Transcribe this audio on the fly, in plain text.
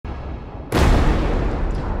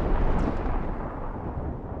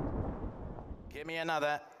Gimme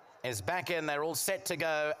Another is back in. They're all set to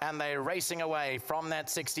go, and they're racing away from that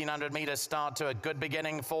 1,600-meter start to a good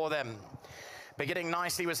beginning for them. Beginning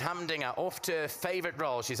nicely was Humdinger, off to favourite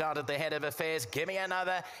role. She's out at the head of affairs. Gimme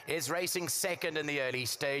Another is racing second in the early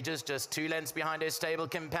stages, just 2 lengths behind her stable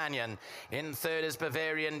companion. In third is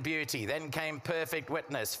Bavarian Beauty. Then came Perfect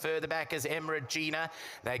Witness. Further back is Emerald Gina.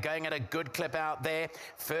 They're going at a good clip out there.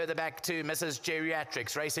 Further back to Mrs.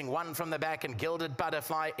 Geriatrics, racing one from the back, and Gilded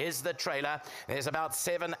Butterfly is the trailer. There's about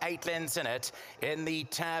 7-8 lengths in it in the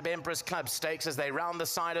Tab Empress Club Stakes as they round the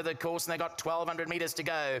side of the course, and they've got 1,200 metres to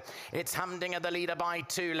go. It's Humdinger, the leader, by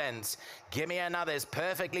 2 lengths. Gimme Another is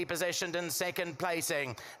perfectly positioned in second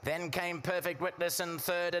placing. Then came Perfect Witness in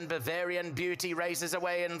third, and Bavarian Beauty races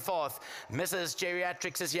away in fourth. Mrs.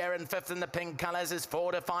 Geriatrics is here in fifth in the pink colours, is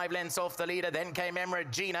 4 to 5 lengths off the leader. Then came Emerald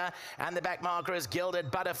Gina, and the back marker is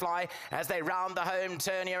Gilded Butterfly as they round the home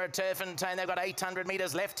turn here at Turffontein. They've got 800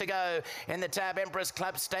 metres left to go in the Tab Empress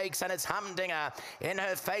Club Stakes, and it's Humdinger in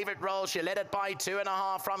her favourite role. She led it by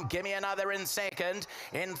 2.5 from Gimme Another in second.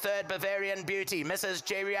 In third, Bavarian Beauty. Mrs.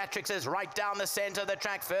 Geriatrics is right down the centre of the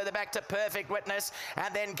track, further back to Perfect Witness,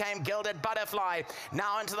 and then came Gilded Butterfly.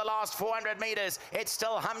 Now into the last 400 metres, it's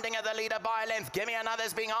still Humdinger, the leader by a length. Gimme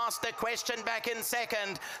Another's being asked the question back in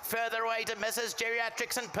second. Further away to Mrs.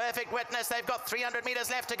 Geriatrics and Perfect Witness. They've got 300 metres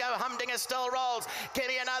left to go. Humdinger still rolls.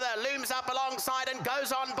 Gimme Another looms up alongside and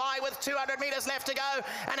goes on by with 200 metres left to go,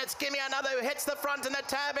 and it's Gimme Another who hits the front in the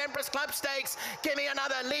Tab Empress Club Stakes. Gimme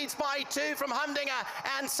Another leads by 2 from Humdinger,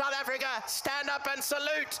 and South Africa stand up and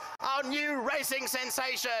salute our new racing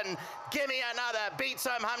sensation. Gimme Another beats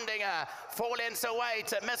home Humdinger, 4 lengths away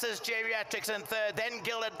to Mrs. Geriatrics in third, then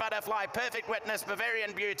Gilded Butterfly, Perfect Witness,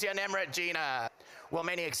 Bavarian Beauty, and Emerald Gina. Well,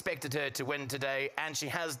 many expected her to win today, and she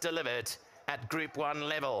has delivered at Group 1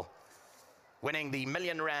 level, winning the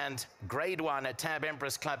R1,000,000 Grade 1 at Tab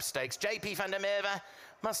Empress Club Stakes. JP van der Merwe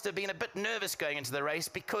must have been a bit nervous going into the race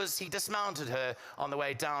because he dismounted her on the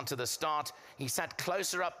way down to the start. He sat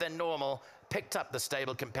closer up than normal, picked up the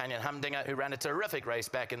stable companion Humdinger, who ran a terrific race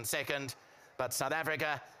back in second. But South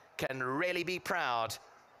Africa can really be proud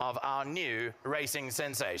of our new racing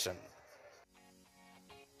sensation.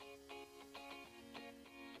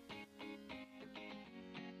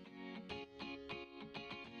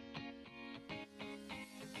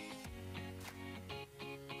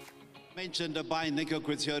 Mentioned by Nico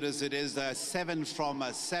Kritsiotis, it is 7 from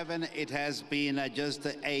 7. It has been just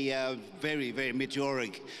a very, very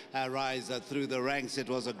meteoric rise through the ranks. It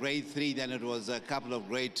was a Grade 3, then it was a couple of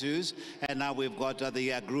Grade 2s, and now we've got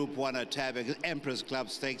the Group 1 Tab Empress Club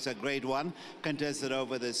Stakes, Grade 1, contested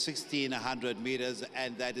over the 1,600 meters,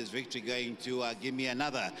 and that is victory going to Gimme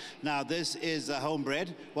Another. Now, this is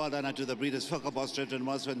homebred. Well done to the breeders, Fokker Drift and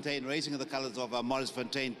Morris Fontaine, racing in the colors of Morris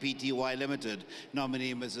Fontaine Pty Limited,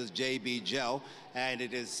 nominee Mrs. J.B. Gel, and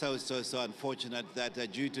it is so unfortunate that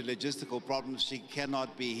due to logistical problems she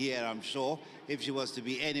cannot be here. I'm sure if she was to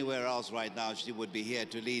be anywhere else right now, she would be here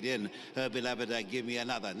to lead in her beloved Gimme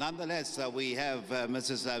Another. Nonetheless, we have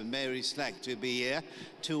Mrs. Mary Slack to be here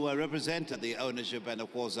to represent the ownership and,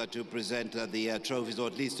 of course, to present the trophies, or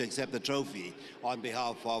at least to accept the trophy on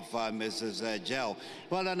behalf of Mrs. Gel.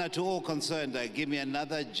 Well done to all concerned. Gimme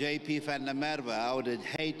Another, JP van der Merwe. I would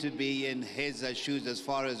hate to be in his shoes as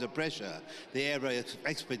far as the pressure, the air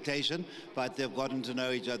expectation, but they've gotten to know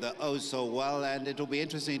each other oh so well, and it will be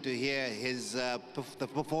interesting to hear his the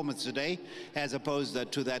performance today as opposed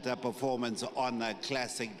to that performance on a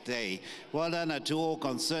classic day. Well done to all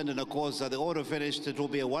concerned, and of course the order finished. It will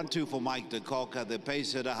be a 1-2 for Mike de Kock. The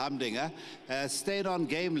pacer Humdinger stayed on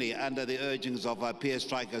gamely under the urgings of Pierre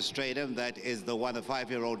Striker Stradum. That is the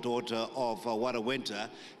 5-year-old daughter of What a Winter.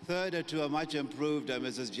 Third to a much improved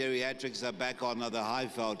Mrs. Geriatrics, back on the high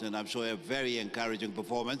felt, and I'm sure a very encouraging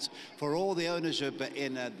performance for all the ownership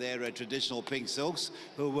in their traditional pink silks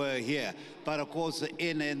who were here. But of course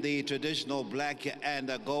in the traditional black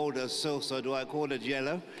and gold silks, or do I call it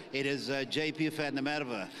yellow, it is JP van der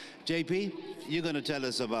Merwe. JP, you're going to tell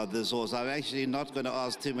us about this horse. I'm actually not going to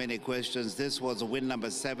ask too many questions. This was win number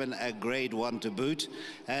 7, a Grade 1 to boot.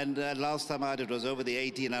 And last time out, it was over the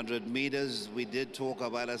 1,800 meters. We did talk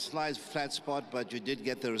about a slight flat spot, but you did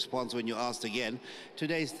get the response when you asked again.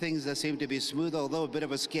 Today's things seem to be smooth, although a bit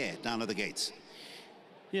of a scare down at the gates.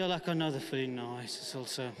 Yeah, like I know the feeling now. It's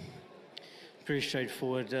also pretty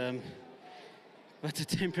straightforward. But the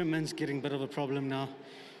temperament's getting a bit of a problem now.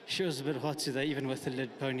 She was a bit hot today, even with the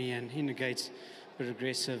lid pony, and in the gates, a bit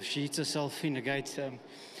aggressive. She hits herself in the gate.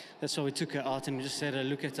 That's why we took her out and we just had a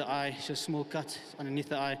look at the eye. She has a small cut underneath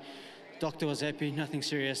the eye. Doctor was happy, nothing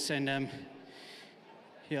serious. And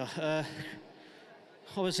yeah,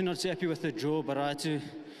 obviously not so happy with the draw, but I had to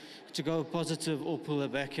to go positive or pull her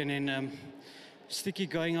back, and then sticky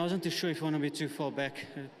going. I wasn't too sure if you want to be too far back,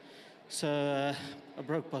 so I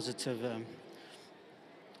broke positive.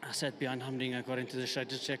 I sat behind Humdinger, got into the shade,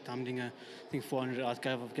 just checked Humdinger, I think 400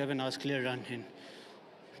 out, gave a nice clear run and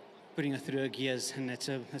putting her through her gears, and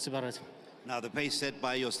that's about it. Now, the pace set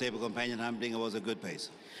by your stable companion Humdinger was a good pace.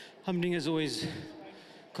 Humdinger is always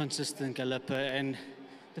consistent galloper, and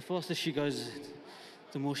the faster she goes,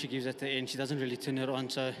 the more she gives at the end. She doesn't really turn it on,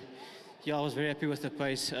 so yeah, I was very happy with the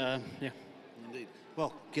pace. Yeah. Indeed.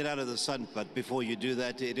 Well, get out of the sun, but before you do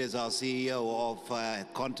that, it is our CEO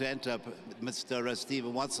of content, Mr.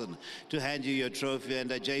 Stephen Watson, to hand you your trophy. And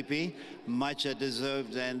JP, much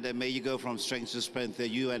deserved, and may you go from strength to strength,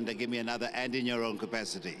 you and Gimme another, and in your own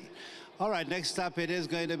capacity. All right, next up, it is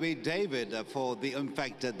going to be David for the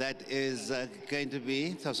impact that is going to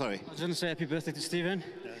be, so sorry. I was going to say happy birthday to Stephen.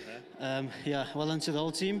 Yeah, well done to the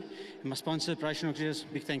whole team. And my sponsor, Operational Clears,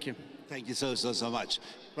 big thank you. Thank you so much.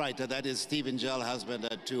 Right, that is Stephen Gell, husband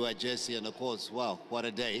to Jessie, and of course, wow, what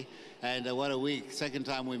a day. And what a week. Second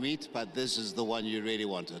time we meet, but this is the one you really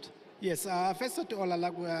wanted. Yes, first of all,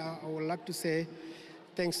 I would like to say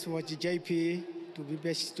thanks to JP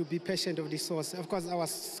to be patient of the source. Of course, I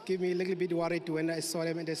was giving a little bit worried when I saw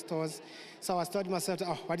them in the stores. So I was thought to myself,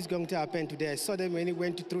 oh, what is going to happen today? I saw them when he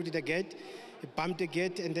went through the gate, he bumped the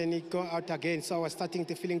gate, and then he go out again. So I was starting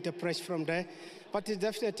to feeling the pressure from there. But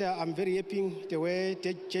definitely, I'm very happy the way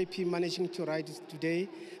JP managing to ride today.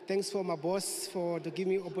 Thanks for my boss for giving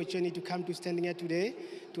me opportunity to come to standing here today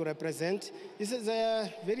to represent. This is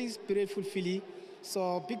a very beautiful filly.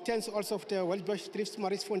 So big thanks also to the Welshbush Thrift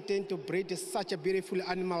Turffontein to breed such a beautiful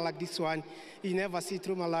animal like this one. You never see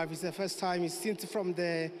through my life. It's the first time since from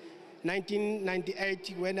the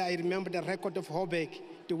 1998 when I remember the record of Hobeck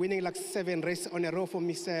to winning like 7 races on a row for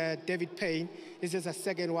Mr. David Payne. This is the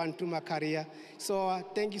second one to my career. So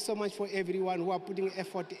thank you so much for everyone who are putting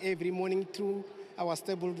effort every morning through our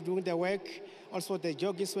stable doing the work. Also the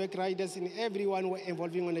jockeys, work riders, and everyone who are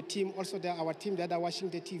involving on the team. Also our team that are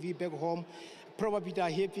watching the TV back home. Probably they are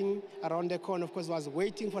helping around the corner, of course, was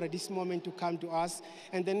waiting for this moment to come to us.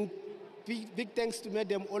 And then big thanks to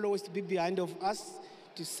them always to be behind of us,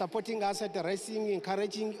 to supporting us at the racing,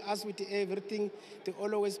 encouraging us with everything, to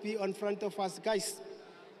always be on front of us. Guys,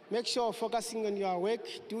 make sure focusing on your work,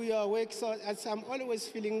 do your work. So as I'm always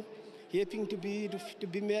feeling happy to be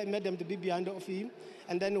madam to be behind of him.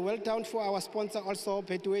 And then well done for our sponsor also,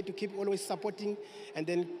 Betway, to keep always supporting and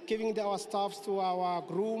then giving our staffs to our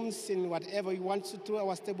grooms and whatever we want to do,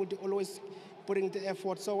 our stable to always putting the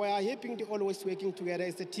effort. So we are happy to always working together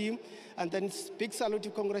as a team. And then big salute to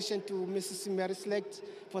congratulations to Mrs. Mary Select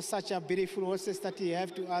for such a beautiful horses that he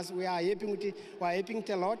have to us. We are helping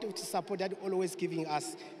a lot with the support that always giving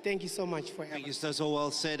us. Thank you so much for Thank you, sir. So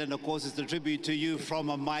well said. And of course, it's a tribute to you from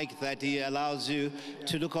a Mike that he allows you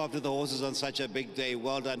to look after the horses on such a big day.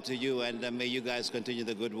 Well done to you. And may you guys continue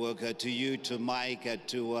the good work. To you, to Mike,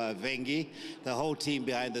 to Vengi, the whole team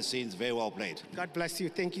behind the scenes. Very well played. God bless you.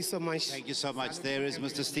 Thank you so much. Thank you so much. There is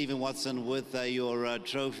Mr. Stephen Watson with your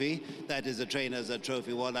trophy. That is the trainer's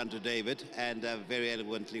trophy. Well done to David. And very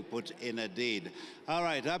eloquently put in a deed. All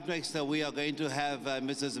right, up next we are going to have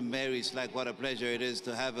Mrs. Mary Slack. What a pleasure it is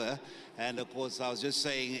to have her. And of course, I was just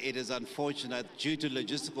saying it is unfortunate due to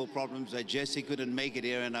logistical problems that Jessie couldn't make it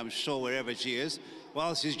here, and I'm sure wherever she is,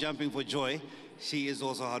 while she's jumping for joy, she is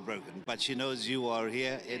also heartbroken. But she knows you are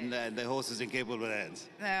here in the horses in capable hands.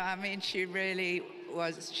 No, I mean, she really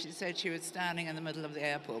was. She said she was standing in the middle of the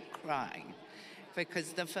airport crying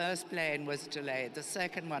because the first plane was delayed, the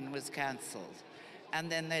second one was cancelled,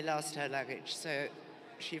 and then they lost her luggage. So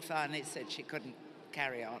she finally said she couldn't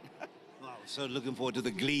carry on. Wow, so looking forward to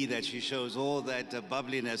the glee that she shows, all that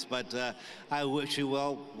bubbliness. But I wish you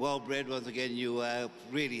well bred. Once again, you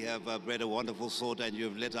really have bred a wonderful sort, and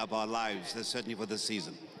you've lit up our lives, certainly for this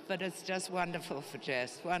season. But it's just wonderful for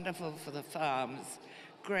Jess, wonderful for the farms,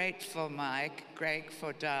 great for Mike, great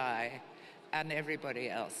for Di, and everybody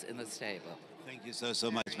else in the stable. Thank you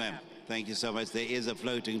so much, ma'am. Thank you so much. There is a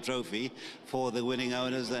floating trophy for the winning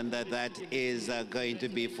owners, and that is going to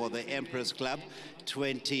be for the Empress Club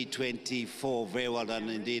 2024. Very well done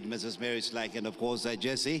indeed, Mrs. Mary Slack. And of course,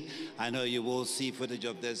 Jessie, I know you will see footage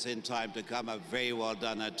of this in time to come. Very well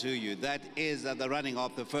done to you. That is the running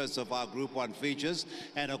of the first of our Group 1 features.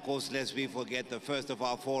 And of course, lest we forget, the first of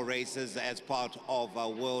our 4 races as part of our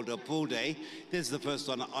World Pool Day. This is the first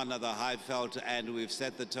one on the Highveld, and we've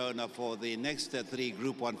set the tone for the next 3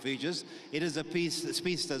 Group 1 features. It is a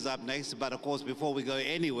Speedsters up next, but of course, before we go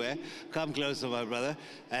anywhere, come closer, my brother,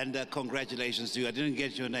 and congratulations to you. I didn't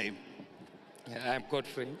get your name. I'm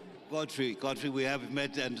Godfrey. Godfrey, we have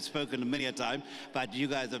met and spoken many a time, but you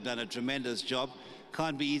guys have done a tremendous job.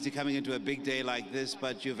 Can't be easy coming into a big day like this,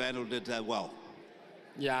 but you've handled it well.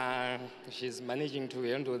 Yeah, she's managing to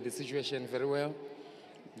handle the situation very well.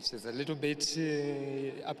 She's a little bit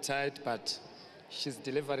uptight, but she's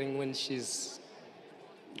delivering when she's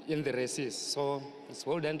in the races. So it's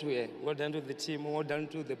well done to her, well done to the team, well done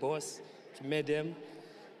to the boss, to Madam,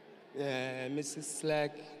 Mrs.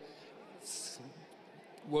 Slack.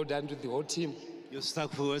 Well done to the whole team. You're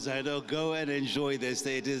stuck for words. I know. Go and enjoy this.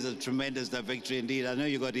 It is a tremendous victory indeed. I know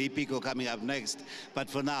you got Epico coming up next, but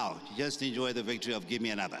for now, just enjoy the victory of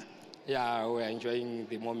Gimme Another. Yeah, we're enjoying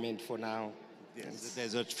the moment for now. Yes,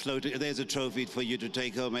 there's a trophy for you to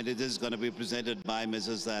take home, and it is going to be presented by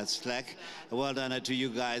Mrs. Slack. Well done to you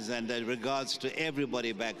guys, and regards to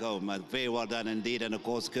everybody back home. Very well done indeed, and of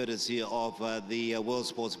course, courtesy of the World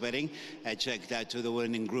Sports Betting. Check that to the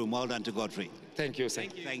winning groom. Well done to Godfrey. Thank you, sir.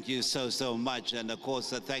 Thank you so much, and of course,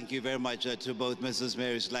 thank you very much to both Mrs.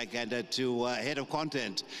 Mary Slack and to Head of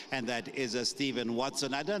Content, and that is Stephen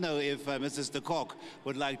Watson. I don't know if Mrs. de Kock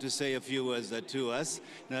would like to say a few words to us.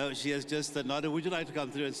 No, she has just nodded. Would you like to come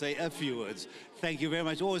through and say a few words? Thank you very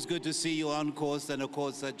much. Always good to see you on course, and of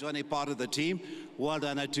course, Johnny, part of the team. Well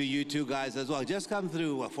done to you two guys as well. Just come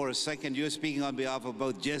through for a second. You're speaking on behalf of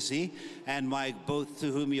both Jesse and Mike, both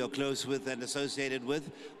to whom you're close with and associated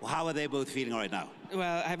with. How are they both feeling right now?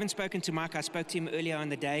 Well, I haven't spoken to Mike. I spoke to him earlier in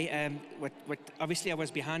the day. Obviously, I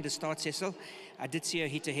was behind the start, Cecil. I did see her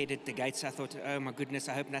hit her head at the gates. I thought, oh my goodness,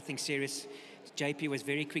 I hope nothing serious. JP was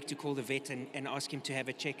very quick to call the vet and ask him to have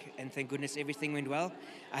a check, and thank goodness everything went well.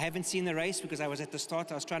 I haven't seen the race because I was at the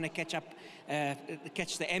start. I was trying to catch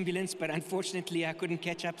the ambulance, but unfortunately I couldn't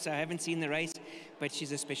catch up, so I haven't seen the race. But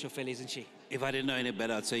she's a special fella, isn't she? If I didn't know any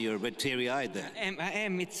better, I'd say you're a bit teary-eyed there. I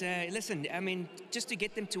am. It's listen, I mean, just to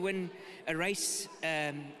get them to win a race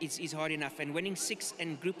is hard enough, and winning 6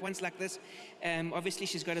 in Group 1s like this, obviously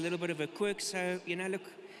she's got a little bit of a quirk, so, you know, look,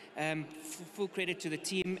 full credit to the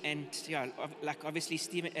team, and yeah, like obviously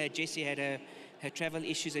Jessie had her travel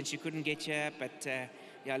issues and she couldn't get here, but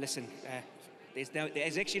yeah, listen,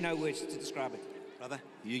 there's actually no words to describe it. Brother,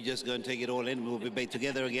 you just go and take it all in. We'll be back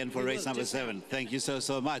together again for race number 7. Thank you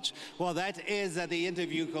so much. Well, that is the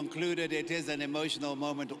interview concluded. It is an emotional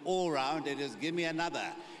moment all round. It is Gimme Another.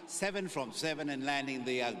 7 from 7 and landing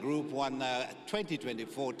the Group 1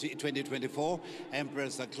 2024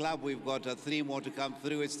 Empress Club. We've got 3 more to come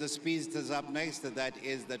through. It's the Speedsters up next. That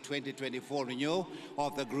is the 2024 renewal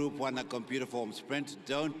of the Group 1 Computer Form Sprint.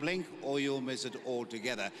 Don't blink or you'll miss it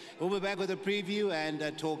altogether. We'll be back with a preview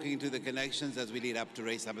and talking to the connections as we lead up to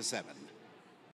race number 7.